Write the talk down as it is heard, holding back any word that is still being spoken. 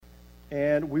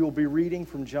and we will be reading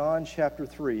from John chapter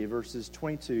 3, verses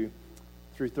 22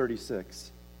 through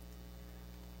 36.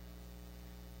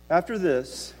 After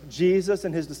this, Jesus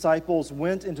and his disciples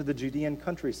went into the Judean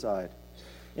countryside,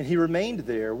 and he remained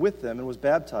there with them and was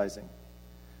baptizing.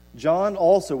 John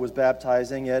also was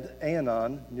baptizing at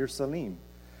Aenon near Salim,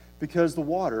 because the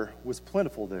water was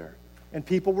plentiful there, and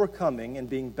people were coming and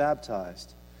being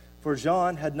baptized, for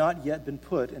John had not yet been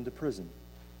put into prison.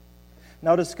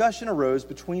 Now discussion arose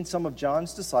between some of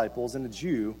John's disciples and a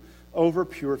Jew over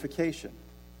purification.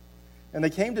 And they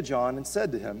came to John and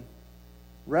said to him,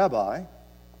 "Rabbi,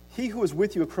 he who is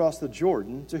with you across the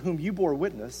Jordan, to whom you bore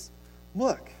witness,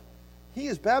 look, he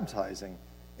is baptizing,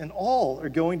 and all are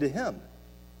going to him."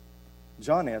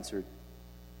 John answered,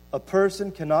 "A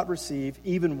person cannot receive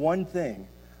even one thing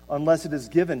unless it is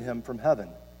given him from heaven.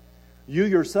 You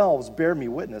yourselves bear me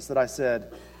witness that I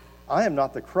said, I am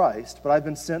not the Christ, but I've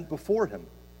been sent before him.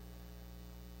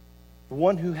 The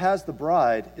one who has the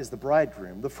bride is the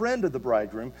bridegroom. The friend of the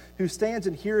bridegroom, who stands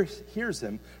and hears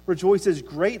him, rejoices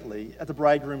greatly at the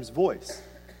bridegroom's voice.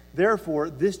 Therefore,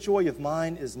 this joy of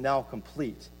mine is now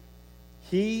complete.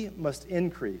 He must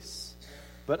increase,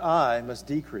 but I must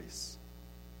decrease.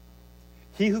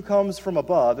 He who comes from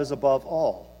above is above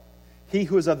all. He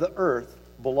who is of the earth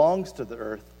belongs to the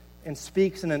earth and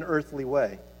speaks in an earthly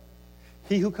way.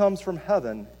 He who comes from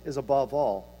heaven is above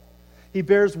all. He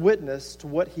bears witness to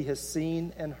what he has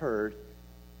seen and heard,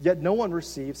 yet no one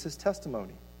receives his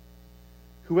testimony.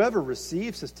 Whoever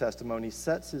receives his testimony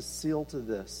sets his seal to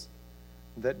this,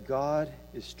 that God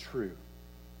is true.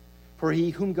 For he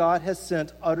whom God has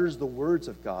sent utters the words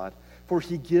of God, for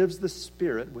he gives the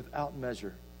Spirit without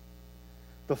measure.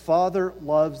 The Father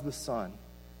loves the Son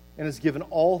and has given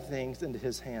all things into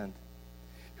his hand.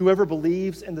 Whoever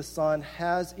believes in the Son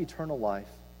has eternal life.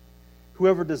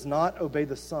 Whoever does not obey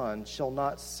the Son shall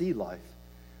not see life,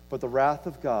 but the wrath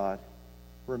of God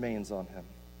remains on him."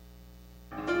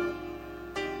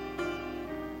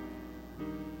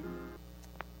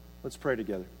 Let's pray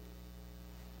together.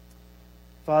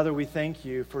 Father, we thank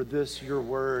you for this, your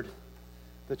word,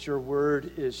 that your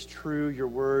word is true, your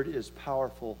word is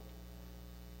powerful.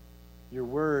 Your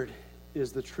word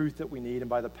is the truth that we need, and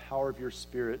by the power of your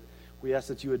Spirit, we ask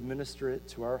that you administer it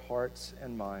to our hearts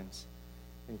and minds.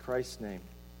 In Christ's name,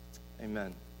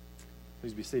 amen.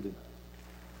 Please be seated.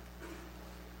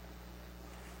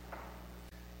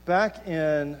 Back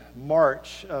in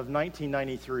March of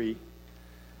 1993,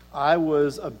 I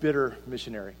was a bitter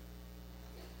missionary.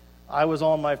 I was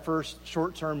on my first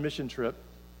short-term mission trip,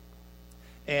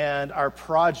 and our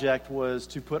project was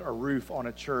to put a roof on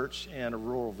a church in a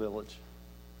rural village.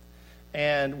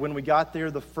 And when we got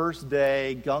there the first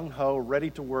day, gung-ho, ready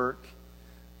to work,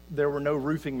 there were no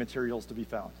roofing materials to be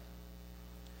found.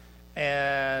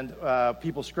 And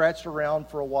people scratched around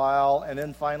for a while, and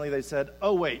then finally they said,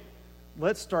 "Oh, wait,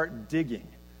 let's start digging.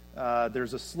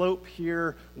 There's a slope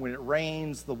here. When it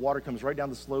rains, the water comes right down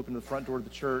the slope into the front door of the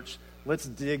church. Let's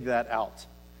dig that out."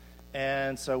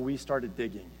 And so we started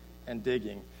digging and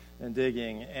digging and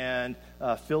digging and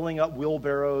filling up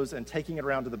wheelbarrows and taking it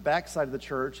around to the back side of the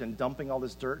church and dumping all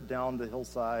this dirt down the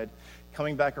hillside,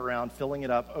 coming back around, filling it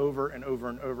up over and over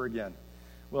and over again.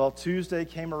 Well, Tuesday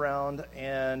came around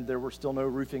and there were still no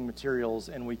roofing materials,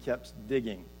 and we kept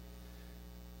digging.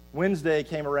 Wednesday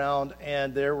came around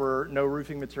and there were no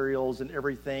roofing materials, and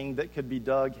everything that could be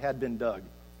dug had been dug.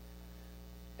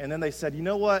 And then they said, "You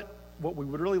know what? What we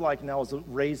would really like now is a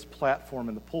raised platform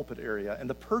in the pulpit area, and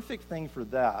the perfect thing for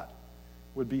that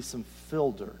would be some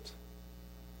fill dirt.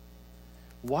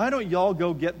 Why don't y'all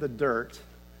go get the dirt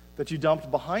that you dumped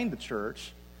behind the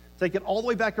church, take it all the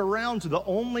way back around to the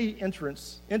only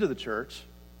entrance into the church,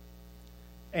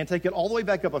 and take it all the way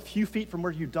back up a few feet from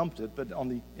where you dumped it, but on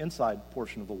the inside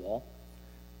portion of the wall,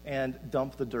 and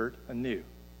dump the dirt anew?"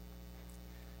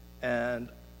 And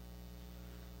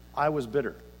I was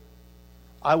bitter.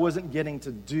 I wasn't getting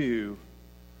to do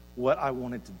what I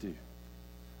wanted to do.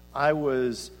 I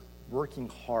was working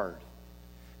hard,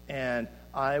 and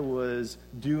I was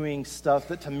doing stuff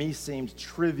that to me seemed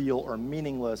trivial or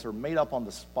meaningless or made up on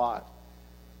the spot.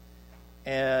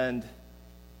 And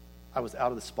I was out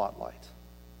of the spotlight.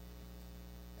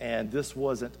 And this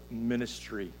wasn't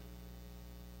ministry,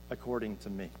 according to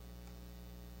me.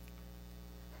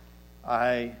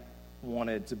 I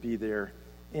wanted to be there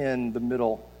in the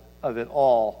middle of it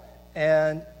all.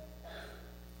 And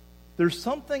there's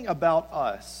something about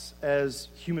us as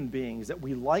human beings that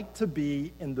we like to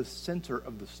be in the center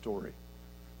of the story.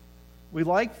 We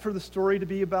like for the story to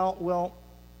be about, well,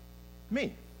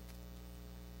 me.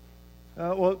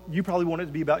 Well, you probably want it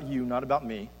to be about you, not about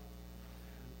me.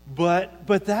 But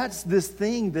that's this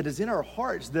thing that is in our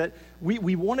hearts, that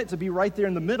we want it to be right there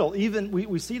in the middle. Even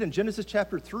we see it in Genesis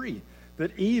chapter 3,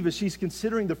 that Eve, as she's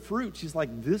considering the fruit, she's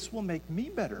like, this will make me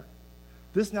better.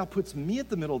 This now puts me at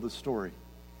the middle of the story.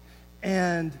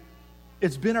 And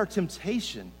it's been our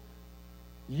temptation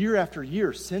year after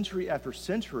year, century after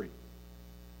century,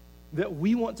 that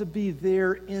we want to be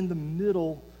there in the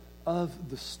middle of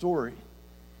the story.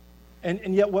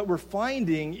 And yet what we're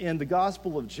finding in the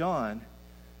Gospel of John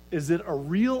is that a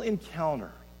real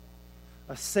encounter,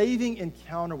 a saving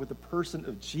encounter with the person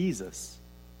of Jesus,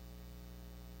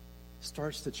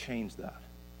 starts to change that.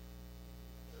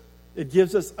 It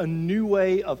gives us a new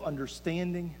way of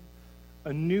understanding,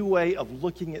 a new way of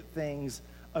looking at things,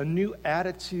 a new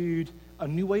attitude, a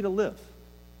new way to live.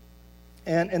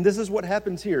 And this is what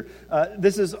happens here.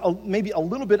 This is maybe a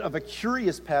little bit of a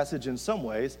curious passage in some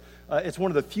ways. It's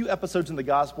one of the few episodes in the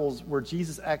Gospels where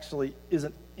Jesus actually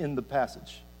isn't in the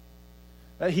passage.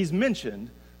 He's mentioned,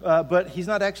 but he's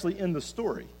not actually in the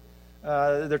story.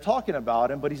 They're talking about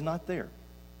him, but he's not there.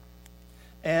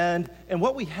 And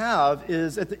what we have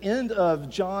is at the end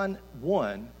of John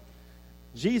 1,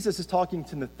 Jesus is talking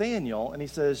to Nathanael, and he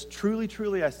says, truly,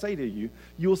 truly, I say to you,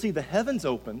 you will see the heavens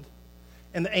opened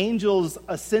and the angels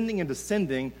ascending and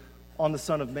descending on the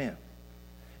Son of Man.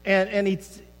 And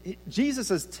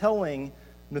Jesus is telling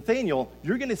Nathanael,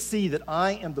 you're going to see that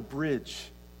I am the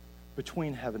bridge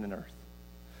between heaven and earth.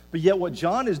 But yet what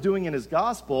John is doing in his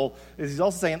gospel is he's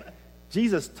also saying,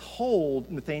 Jesus told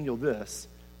Nathanael this,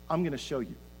 I'm going to show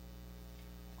you.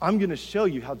 I'm going to show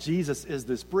you how Jesus is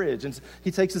this bridge. And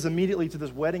he takes us immediately to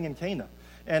this wedding in Cana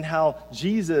and how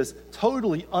Jesus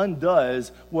totally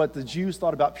undoes what the Jews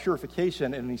thought about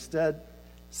purification and instead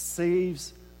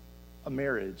saves a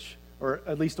marriage, or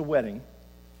at least a wedding,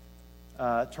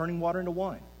 turning water into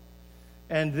wine.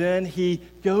 And then he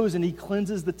goes and he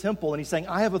cleanses the temple, and he's saying,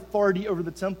 I have authority over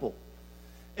the temple.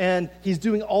 And he's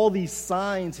doing all these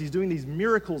signs, he's doing these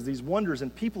miracles, these wonders,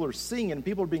 and people are seeing it, and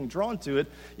people are being drawn to it,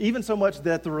 even so much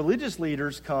that the religious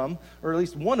leaders come, or at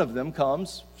least one of them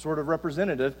comes, sort of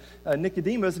representative,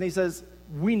 Nicodemus, and he says,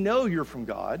 we know you're from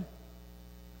God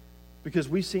because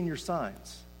we've seen your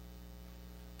signs.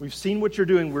 We've seen what you're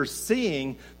doing. We're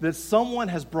seeing that someone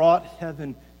has brought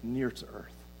heaven near to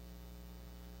earth,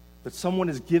 that someone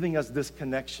is giving us this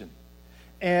connection.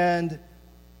 And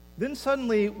then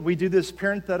suddenly we do this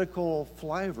parenthetical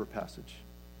flyover passage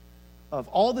of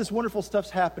all this wonderful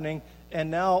stuff's happening, and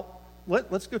now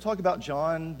let's go talk about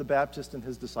John the Baptist and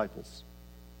his disciples.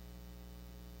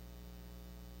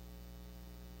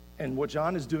 And what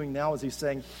John is doing now is he's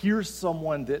saying, here's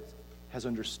someone that has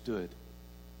understood,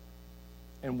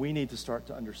 and we need to start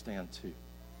to understand too.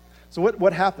 So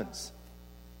what happens?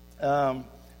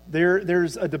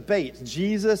 There's a debate.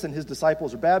 Jesus and his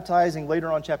disciples are baptizing.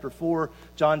 Later on, chapter 4,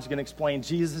 John's going to explain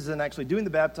Jesus isn't actually doing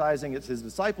the baptizing. It's his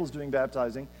disciples doing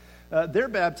baptizing. They're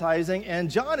baptizing,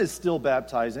 and John is still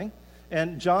baptizing.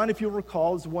 And John, if you'll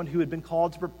recall, is the one who had been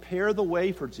called to prepare the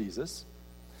way for Jesus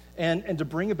and to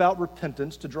bring about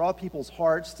repentance, to draw people's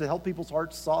hearts, to help people's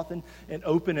hearts soften and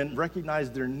open and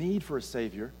recognize their need for a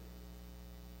Savior.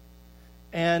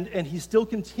 And he's still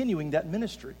continuing that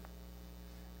ministry.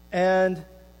 And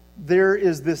there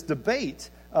is this debate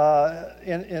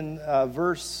in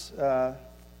verse,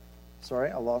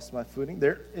 sorry, I lost my footing.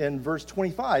 There in verse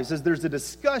 25, it says there's a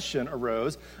discussion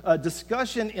arose.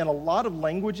 Discussion in a lot of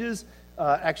languages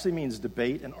actually means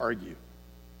debate and argue.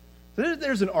 So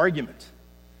there's an argument.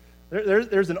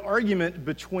 There's an argument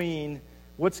between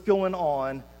what's going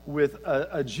on with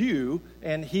a Jew,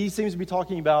 and he seems to be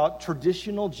talking about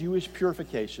traditional Jewish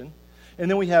purification. And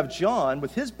then we have John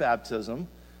with his baptism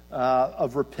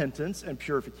of repentance and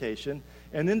purification.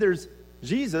 And then there's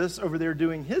Jesus over there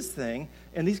doing his thing,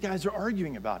 and these guys are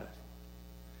arguing about it.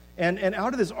 And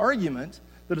out of this argument,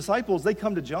 the disciples, they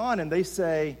come to John and they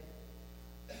say,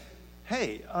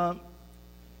 hey,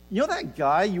 you know that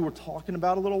guy you were talking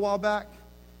about a little while back?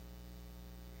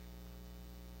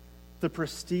 The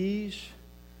prestige,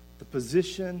 the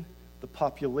position, the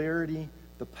popularity,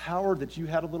 the power that you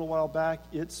had a little while back,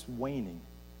 it's waning.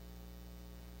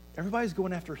 Everybody's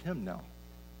going after him now.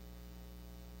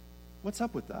 What's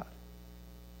up with that?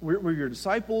 We're your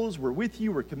disciples. We're with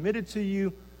you. We're committed to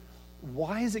you.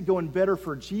 Why is it going better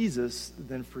for Jesus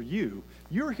than for you?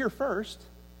 You were here first.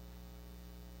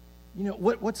 You know,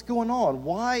 what's going on?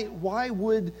 Why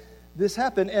would this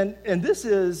happen? And this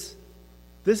is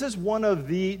one of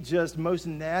the just most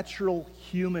natural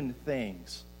human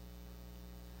things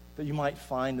that you might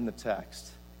find in the text.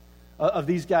 Of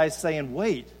these guys saying,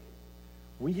 wait,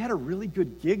 we had a really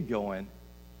good gig going.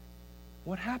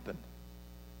 What happened?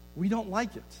 We don't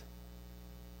like it.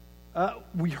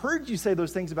 We heard you say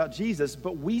those things about Jesus,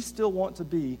 but we still want to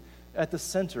be at the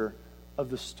center of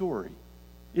the story.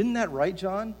 Isn't that right,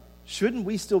 John? Shouldn't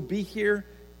we still be here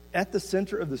at the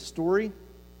center of the story?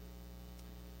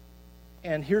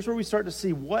 And here's where we start to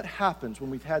see what happens when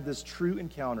we've had this true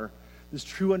encounter, this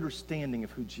true understanding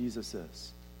of who Jesus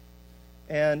is.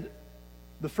 And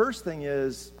the first thing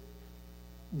is,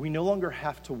 we no longer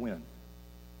have to win.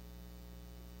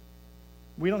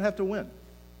 We don't have to win.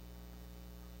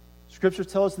 Scriptures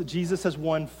tell us that Jesus has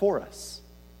won for us.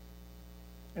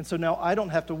 And so now I don't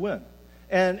have to win.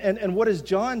 And what does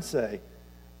John say?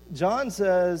 John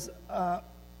says,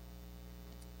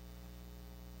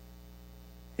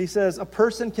 he says, a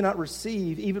person cannot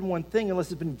receive even one thing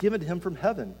unless it's been given to him from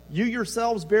heaven. You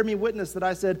yourselves bear me witness that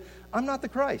I said, I'm not the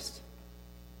Christ,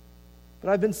 but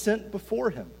I've been sent before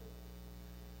him.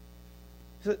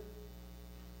 He said,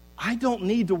 I don't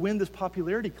need to win this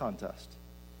popularity contest.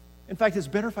 In fact, it's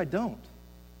better if I don't.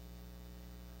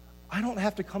 I don't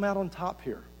have to come out on top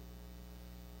here.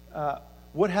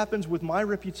 What happens with my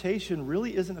reputation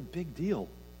really isn't a big deal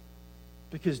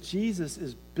because Jesus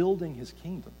is building his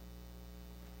kingdom.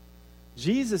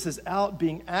 Jesus is out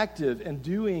being active and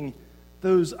doing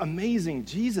those amazing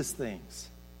Jesus things.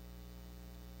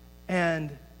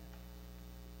 And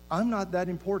I'm not that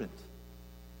important.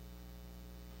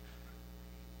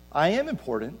 I am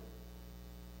important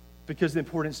because the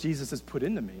importance Jesus has put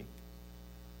into me.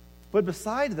 But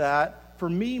beside that, for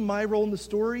me, my role in the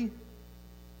story,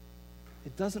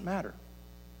 it doesn't matter.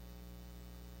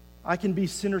 I can be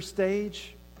center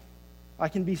stage. I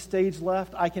can be stage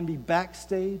left. I can be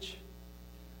backstage.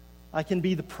 I can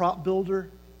be the prop builder.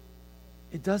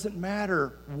 It doesn't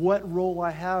matter what role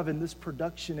I have in this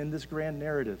production, in this grand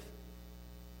narrative.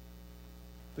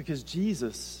 Because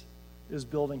Jesus is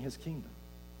building his kingdom.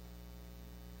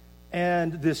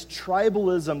 And this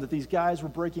tribalism that these guys were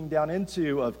breaking down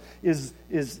into of is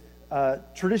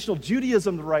traditional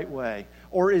Judaism the right way?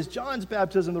 Or is John's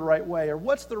baptism the right way? Or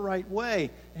what's the right way?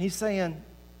 And he's saying,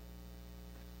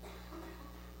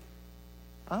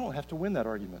 I don't have to win that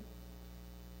argument.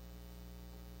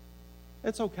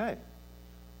 It's okay.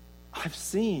 I've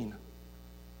seen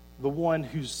the one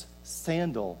whose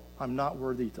sandal I'm not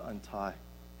worthy to untie.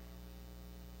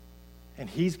 And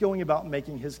he's going about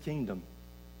making his kingdom.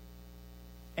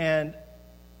 And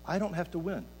I don't have to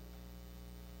win.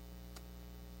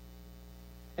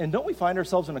 And don't we find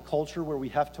ourselves in a culture where we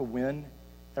have to win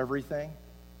everything?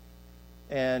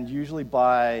 And usually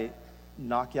by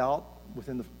knockout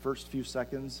within the first few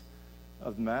seconds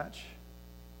of the match?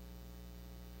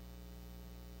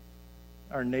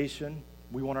 Our nation,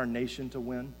 we want our nation to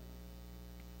win.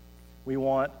 We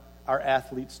want our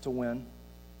athletes to win.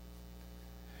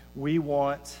 We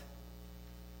want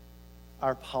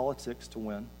our politics to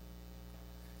win.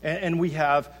 And we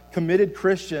have committed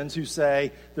Christians who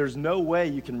say there's no way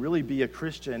you can really be a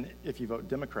Christian if you vote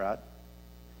Democrat.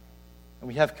 And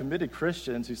we have committed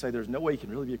Christians who say there's no way you can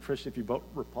really be a Christian if you vote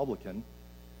Republican.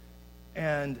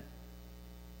 And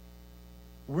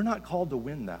we're not called to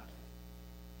win that.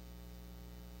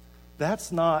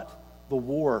 That's not the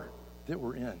war that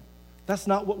we're in. That's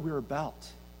not what we're about.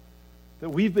 That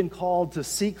we've been called to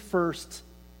seek first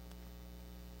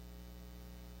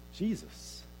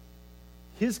Jesus,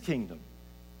 his kingdom,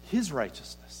 his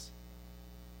righteousness.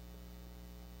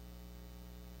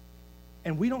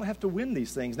 And we don't have to win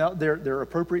these things. Now, there are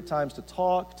appropriate times to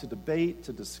talk, to debate,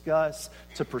 to discuss,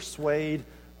 to persuade.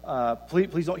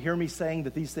 Please don't hear me saying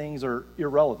that these things are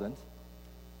irrelevant.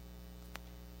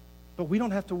 But we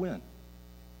don't have to win.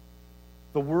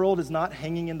 The world is not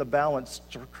hanging in the balance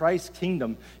to Christ's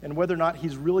kingdom and whether or not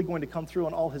he's really going to come through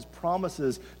on all his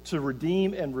promises to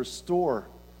redeem and restore.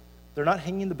 They're not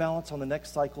hanging in the balance on the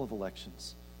next cycle of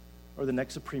elections or the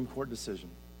next Supreme Court decision.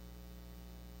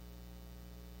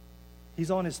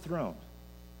 He's on his throne.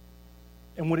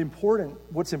 And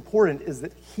what's important is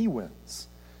that he wins.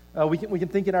 We can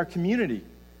think in our community.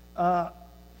 How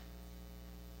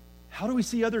do we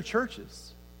see other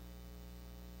churches?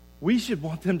 We should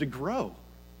want them to grow.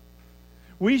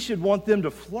 We should want them to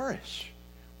flourish.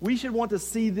 We should want to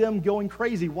see them going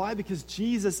crazy. Why? Because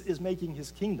Jesus is making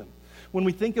his kingdom. When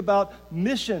we think about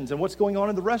missions and what's going on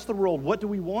in the rest of the world, what do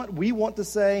we want? We want to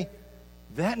say,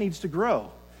 that needs to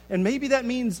grow. And maybe that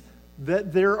means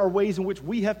that there are ways in which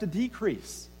we have to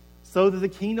decrease so that the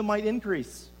kingdom might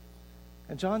increase.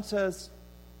 And John says,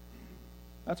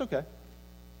 that's okay.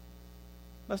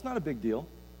 That's not a big deal.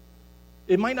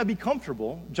 It might not be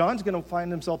comfortable. John's going to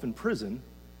find himself in prison,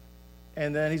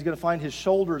 and then he's going to find his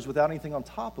shoulders without anything on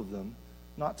top of them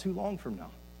not too long from now.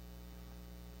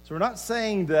 So we're not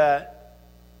saying that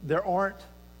there aren't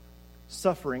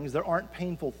sufferings. There aren't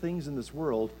painful things in this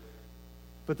world.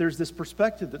 But there's this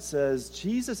perspective that says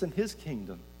Jesus and his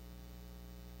kingdom,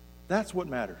 that's what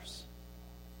matters.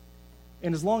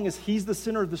 And as long as he's the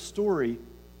center of the story,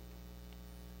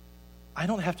 I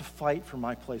don't have to fight for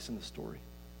my place in the story.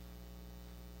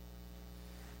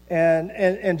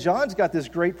 And John's got this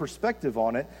great perspective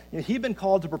on it. You know, he'd been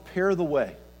called to prepare the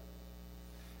way.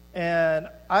 And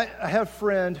I have a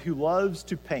friend who loves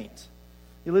to paint.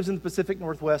 He lives in the Pacific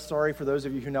Northwest. Sorry for those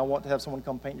of you who now want to have someone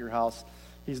come paint your house.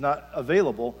 He's not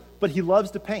available, but he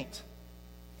loves to paint.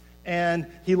 And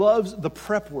he loves the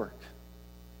prep work.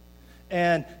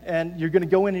 And you're going to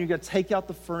go in and you're going to take out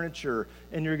the furniture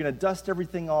and you're going to dust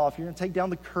everything off. You're going to take down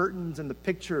the curtains and the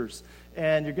pictures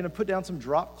and you're going to put down some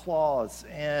drop cloths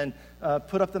and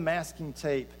put up the masking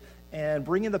tape and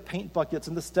bring in the paint buckets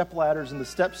and the step ladders and the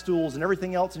step stools and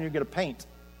everything else, and you're going to paint.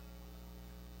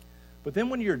 But then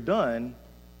when you're done,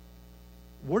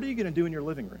 what are you going to do in your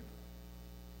living room?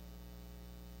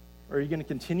 Are you going to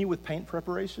continue with paint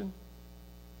preparation?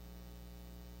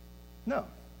 No.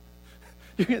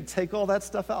 You're going to take all that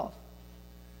stuff out.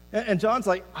 And John's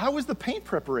like, how was the paint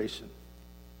preparation?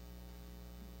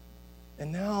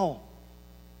 And now,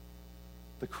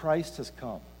 the Christ has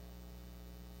come.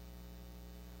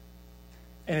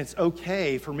 And it's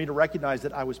okay for me to recognize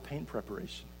that I was paint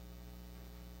preparation.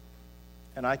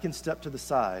 And I can step to the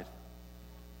side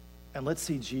and let's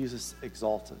see Jesus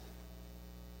exalted.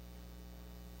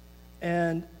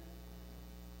 And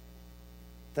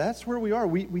that's where we are.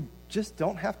 We just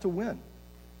don't have to win.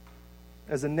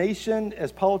 As a nation,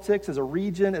 as politics, as a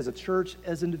region, as a church,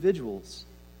 as individuals.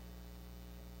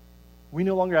 We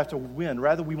no longer have to win.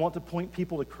 Rather, we want to point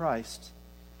people to Christ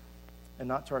and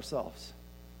not to ourselves.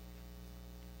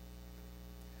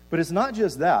 But it's not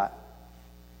just that.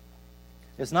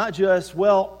 It's not just,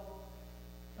 well,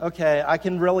 okay, I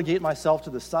can relegate myself to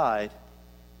the side.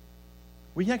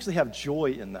 We can actually have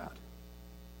joy in that.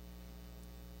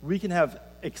 We can have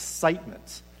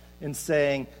excitement in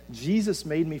saying, Jesus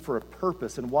made me for a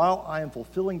purpose, and while I am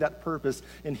fulfilling that purpose,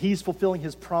 and he's fulfilling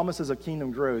his promises of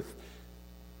kingdom growth,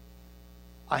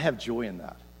 I have joy in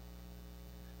that.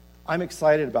 I'm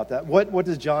excited about that. What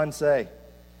does John say?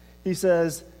 He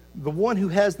says, the one who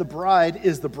has the bride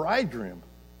is the bridegroom.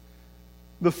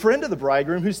 The friend of the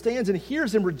bridegroom who stands and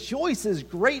hears him rejoices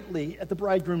greatly at the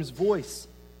bridegroom's voice.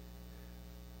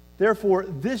 Therefore,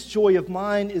 this joy of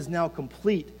mine is now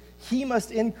complete. He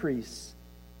must increase.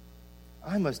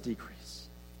 I must decrease.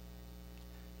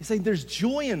 He's saying there's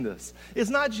joy in this. It's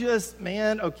not just,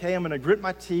 man, okay, I'm going to grit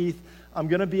my teeth. I'm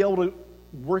going to be able to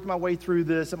work my way through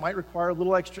this. It might require a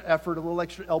little extra effort, a little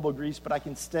extra elbow grease, but I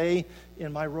can stay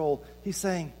in my role. He's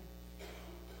saying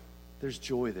there's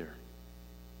joy there.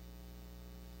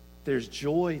 There's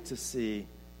joy to see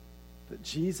that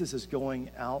Jesus is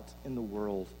going out in the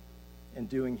world and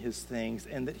doing his things,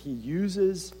 and that he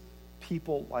uses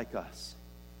people like us.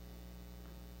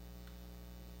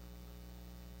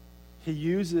 He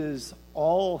uses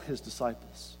all his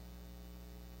disciples.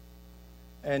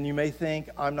 And you may think,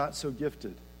 I'm not so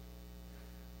gifted.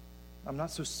 I'm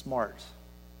not so smart.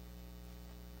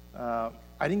 I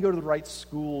didn't go to the right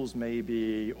schools,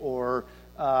 maybe, or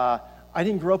I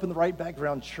didn't grow up in the right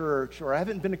background church, or I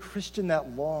haven't been a Christian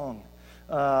that long,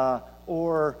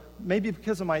 or maybe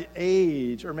because of my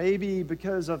age, or maybe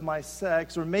because of my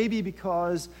sex, or maybe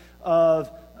because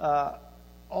of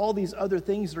all these other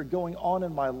things that are going on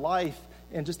in my life,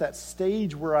 and just that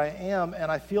stage where I am,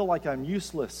 and I feel like I'm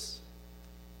useless.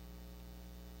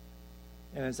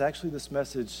 And it's actually this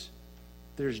message,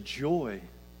 there's joy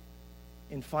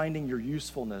in finding your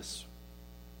usefulness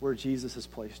where Jesus has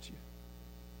placed you.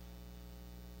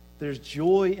 There's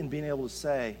joy in being able to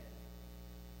say,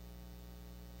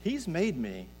 he's made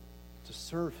me to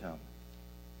serve him,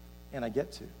 and I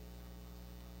get to.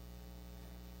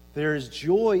 There is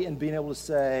joy in being able to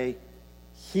say,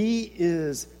 he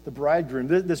is the bridegroom.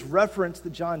 This reference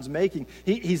that John's making,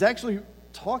 he's actually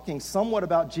talking somewhat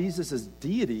about Jesus'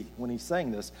 deity when he's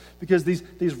saying this, because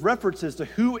these references to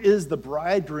who is the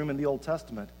bridegroom in the Old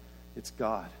Testament, it's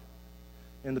God.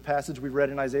 In the passage we read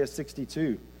in Isaiah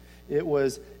 62, it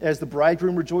was, as the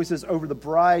bridegroom rejoices over the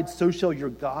bride, so shall your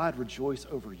God rejoice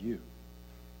over you.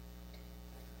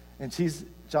 And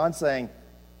John's saying,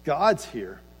 God's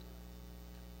here.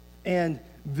 And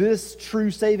this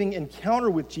true saving encounter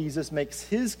with Jesus makes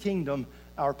his kingdom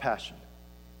our passion.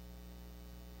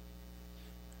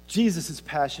 Jesus'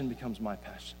 passion becomes my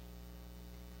passion.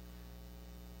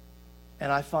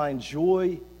 And I find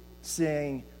joy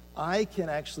saying, I can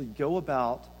actually go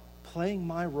about playing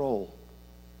my role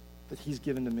that he's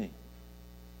given to me.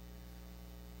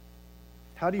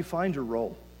 How do you find your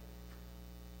role?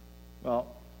 Well,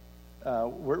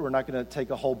 we're not going to take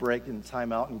a whole break and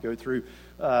time out and go through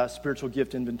spiritual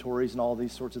gift inventories and all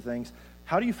these sorts of things.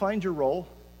 How do you find your role?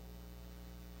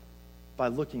 By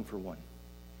looking for one.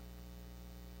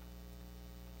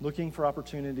 Looking for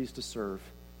opportunities to serve.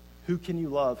 Who can you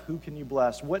love? Who can you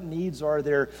bless? What needs are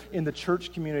there in the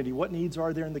church community? What needs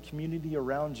are there in the community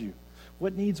around you?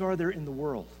 What needs are there in the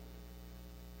world?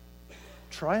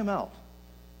 Try them out.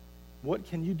 What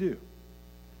can you do?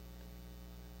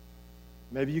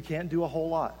 Maybe you can't do a whole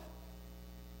lot,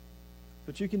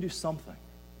 but you can do something.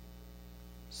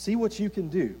 See what you can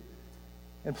do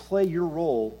and play your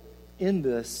role in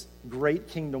this great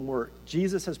kingdom work.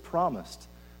 Jesus has promised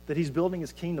that he's building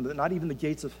his kingdom, that not even the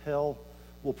gates of hell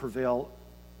will prevail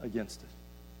against it.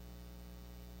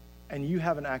 And you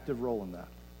have an active role in that.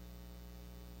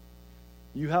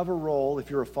 You have a role, if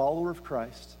you're a follower of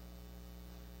Christ,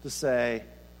 to say,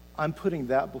 I'm putting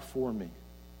that before me,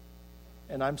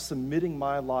 and I'm submitting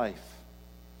my life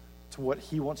to what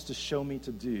he wants to show me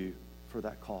to do for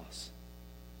that cause.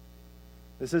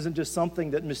 This isn't just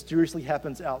something that mysteriously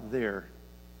happens out there.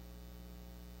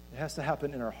 It has to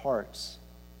happen in our hearts.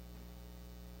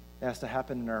 It has to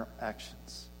happen in our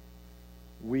actions.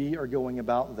 We are going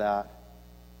about that,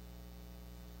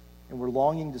 and we're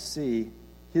longing to see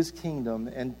his kingdom,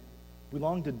 and we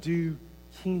long to do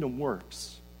kingdom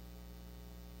works.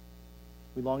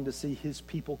 We long to see his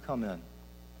people come in,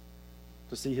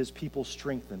 to see his people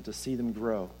strengthened, to see them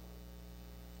grow,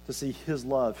 to see his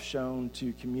love shown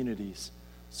to communities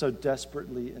so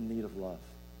desperately in need of love.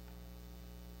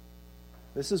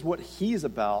 This is what he's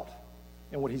about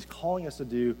and what he's calling us to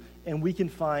do, and we can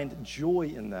find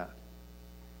joy in that.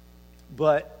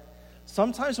 But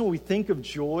sometimes when we think of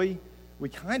joy, we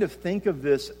kind of think of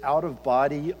this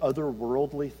out-of-body,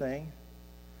 otherworldly thing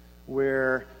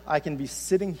where I can be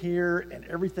sitting here and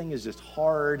everything is just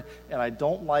hard and I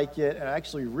don't like it and I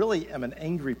actually really am an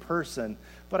angry person,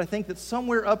 but I think that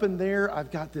somewhere up in there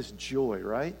I've got this joy,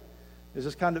 right? It's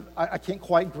just kind of, I can't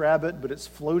quite grab it, but it's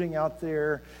floating out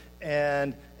there,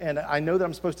 and I know that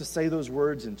I'm supposed to say those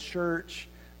words in church,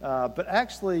 but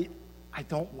actually I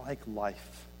don't like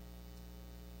life.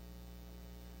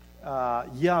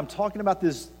 I'm talking about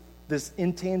this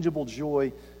intangible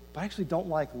joy, but I actually don't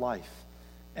like life.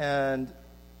 And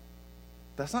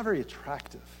that's not very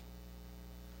attractive.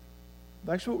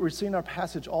 But actually what we see in our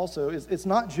passage also is it's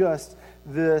not just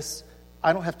this,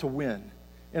 I don't have to win.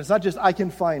 And it's not just I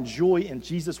can find joy in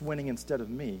Jesus winning instead of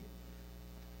me.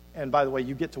 And by the way,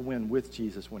 you get to win with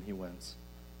Jesus when he wins.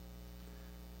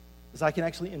 Is I can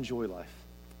actually enjoy life.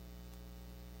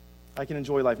 I can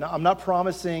enjoy life. Now, I'm not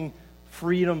promising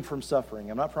freedom from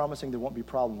suffering. I'm not promising there won't be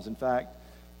problems. In fact,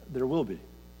 there will be.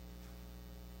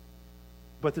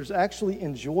 But there's actually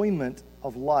enjoyment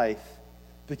of life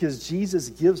because Jesus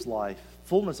gives life,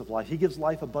 fullness of life. He gives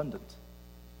life abundant.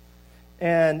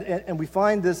 And we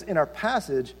find this in our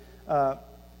passage.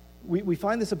 We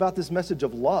find this about this message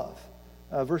of love.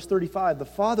 Verse 35, the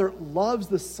Father loves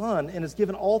the Son and has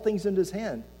given all things into his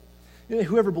hand.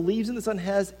 Whoever believes in the Son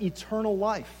has eternal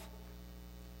life.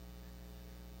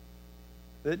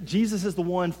 That Jesus is the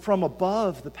one from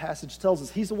above, the passage tells us.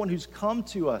 He's the one who's come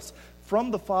to us from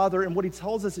the Father, and what he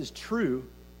tells us is true.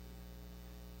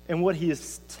 And what he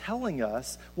is telling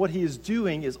us, what he is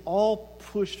doing, is all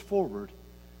pushed forward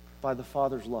by the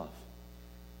Father's love.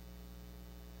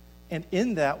 And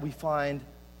in that, we find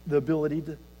the ability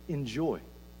to enjoy.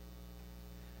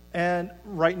 And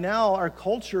right now, our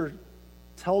culture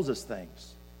tells us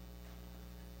things.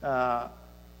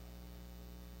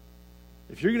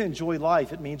 If you're going to enjoy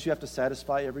life, it means you have to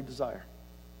satisfy every desire.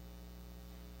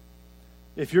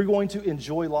 If you're going to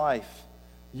enjoy life,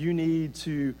 you need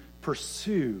to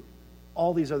pursue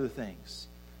all these other things.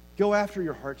 Go after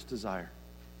your heart's desire.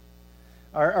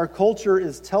 Our culture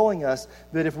is telling us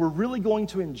that if we're really going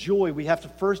to enjoy, we have to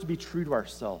first be true to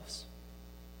ourselves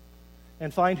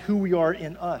and find who we are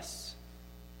in us.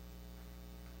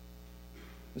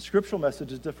 The scriptural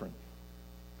message is different.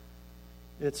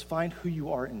 It's find who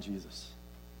you are in Jesus.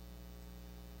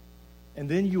 And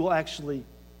then you will actually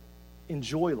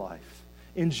enjoy life.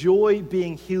 Enjoy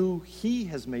being who he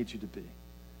has made you to be.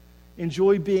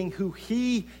 Enjoy being who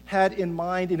he had in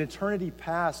mind in eternity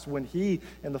past when he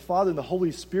and the Father and the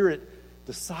Holy Spirit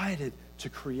decided to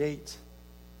create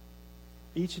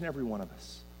each and every one of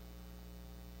us.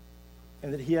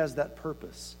 And that he has that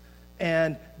purpose.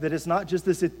 And that it's not just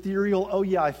this ethereal, oh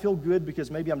yeah, I feel good because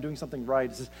maybe I'm doing something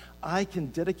right. It says, I can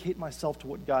dedicate myself to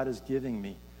what God is giving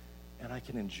me, and I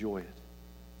can enjoy it.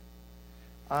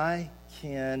 I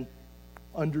can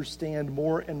understand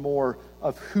more and more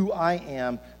of who I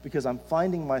am because I'm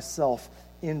finding myself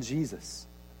in Jesus.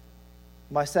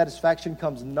 My satisfaction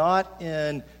comes not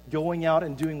in going out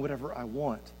and doing whatever I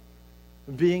want,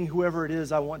 being whoever it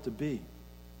is I want to be.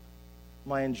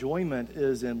 My enjoyment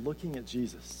is in looking at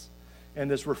Jesus and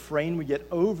this refrain we get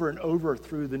over and over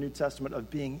through the New Testament of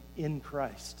being in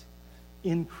Christ,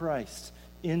 in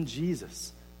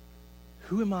Jesus.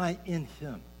 Who am I in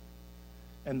Him?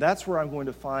 And that's where I'm going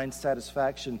to find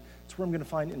satisfaction. It's where I'm going to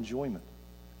find enjoyment.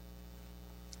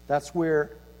 That's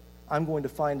where I'm going to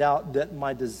find out that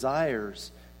my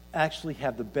desires actually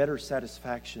have the better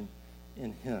satisfaction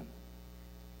in Him.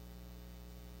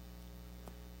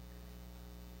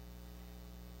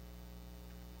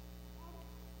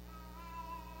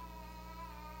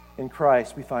 In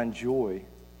Christ, we find joy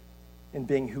in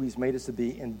being who He's made us to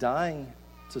be, in dying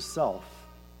to self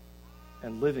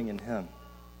and living in Him.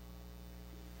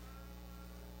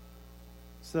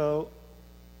 So,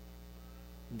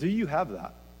 do you have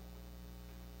that?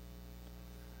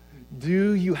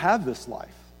 Do you have this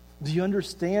life? Do you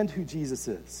understand who Jesus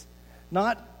is?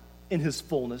 Not in His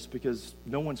fullness, because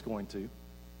no one's going to.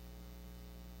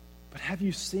 But have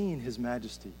you seen His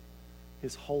majesty,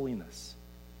 His holiness,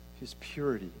 His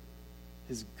purity,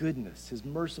 His goodness, His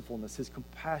mercifulness, His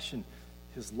compassion,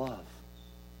 His love?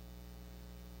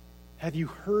 Have you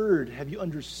heard, have you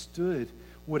understood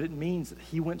what it means that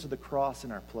He went to the cross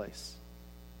in our place?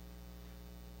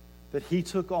 That He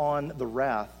took on the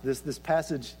wrath. This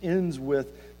passage ends with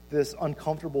this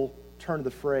uncomfortable turn of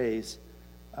the phrase,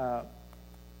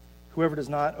 whoever does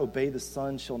not obey the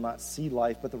Son shall not see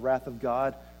life, but the wrath of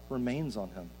God remains on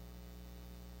him.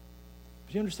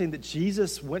 Do you understand that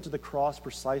Jesus went to the cross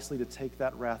precisely to take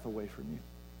that wrath away from you?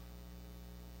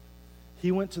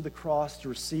 He went to the cross to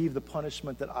receive the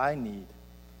punishment that I need,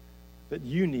 that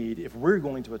you need, if we're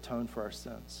going to atone for our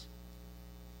sins.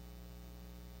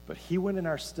 But He went in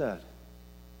our stead,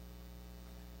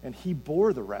 and He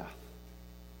bore the wrath.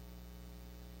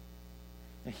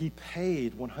 And He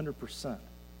paid 100%. And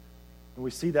we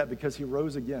see that because He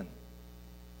rose again.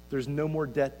 There's no more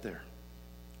debt there.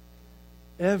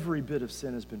 Every bit of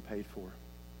sin has been paid for.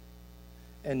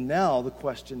 And now the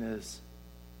question is,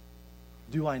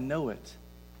 do I know it?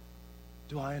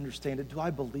 Do I understand it? Do I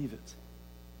believe it?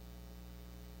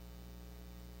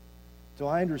 Do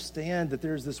I understand that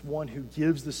there's this one who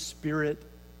gives the Spirit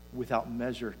without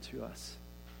measure to us?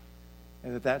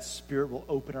 And that Spirit will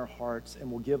open our hearts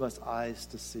and will give us eyes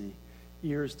to see,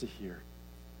 ears to hear,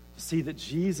 to see that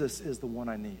Jesus is the one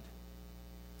I need.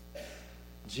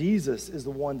 Jesus is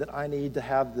the one that I need to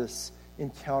have this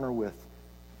encounter with.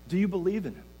 Do you believe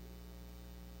in Him?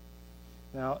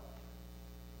 Now,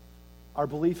 our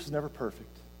belief is never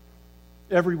perfect.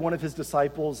 Every one of His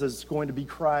disciples is going to be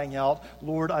crying out,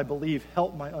 Lord, I believe,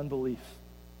 help my unbelief.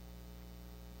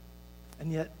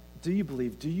 And yet, do you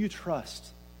believe, do you trust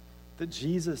that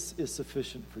Jesus is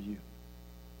sufficient for you?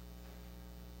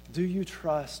 Do you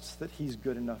trust that He's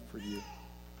good enough for you?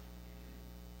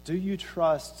 Do you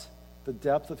trust the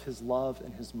depth of His love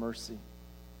and His mercy?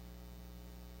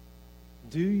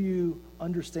 Do you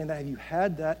understand that? Have you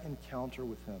had that encounter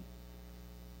with Him?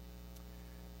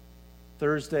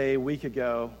 Thursday, a week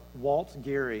ago, Walt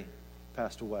Gehry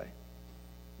passed away.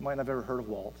 You might not have ever heard of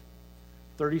Walt.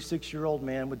 36-year-old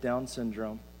man with Down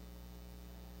syndrome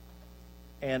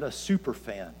and a super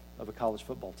fan of a college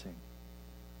football team.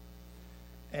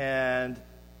 And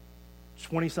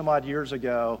 20-some-odd years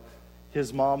ago,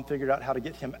 his mom figured out how to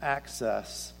get him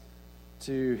access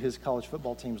to his college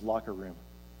football team's locker room.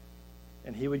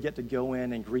 And he would get to go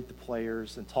in and greet the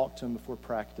players and talk to them before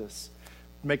practice,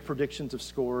 make predictions of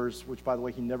scores, which, by the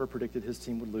way, he never predicted his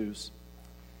team would lose.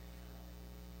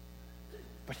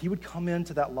 But he would come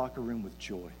into that locker room with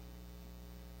joy.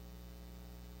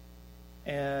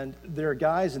 And there are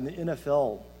guys in the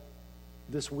NFL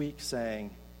this week saying,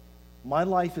 my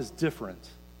life is different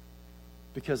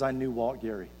because I knew Walt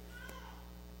Gehry.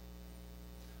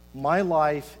 My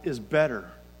life is better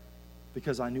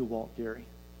because I knew Walt Gehry.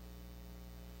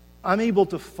 I'm able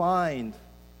to find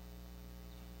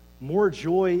more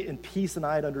joy and peace than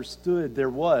I had understood there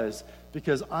was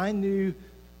because I knew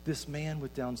this man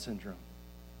with Down syndrome.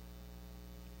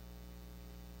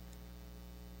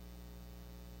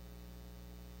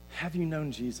 Have you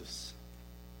known Jesus?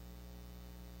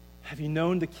 Have you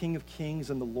known the King of Kings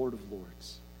and the Lord of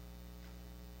Lords?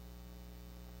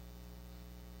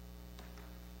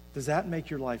 Does that make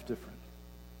your life different?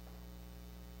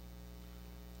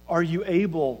 Are you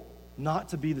able not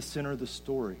to be the center of the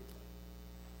story?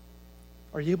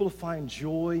 Are you able to find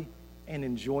joy and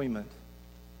enjoyment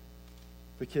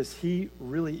because He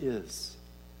really is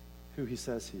who He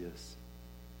says He is?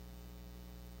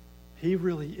 He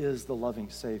really is the loving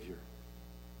Savior.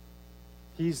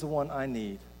 He's the one I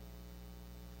need.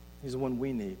 He's the one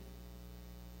we need.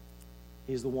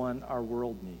 He's the one our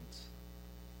world needs.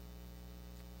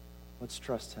 Let's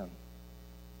trust him.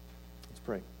 Let's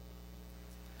pray.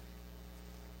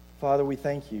 Father, we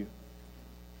thank you.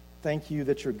 Thank you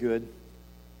that you're good,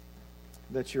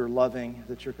 that you're loving,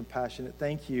 that you're compassionate.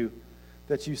 Thank you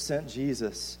that you sent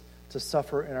Jesus to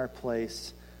suffer in our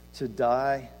place, to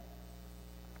die,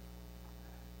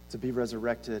 to be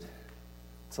resurrected,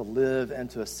 to live, and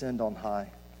to ascend on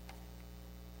high.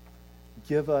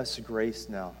 Give us grace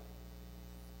now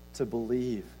to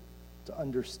believe, to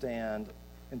understand,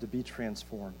 and to be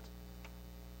transformed,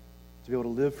 to be able to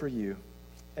live for you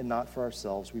and not for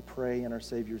ourselves. We pray in our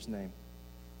Savior's name.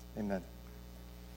 Amen.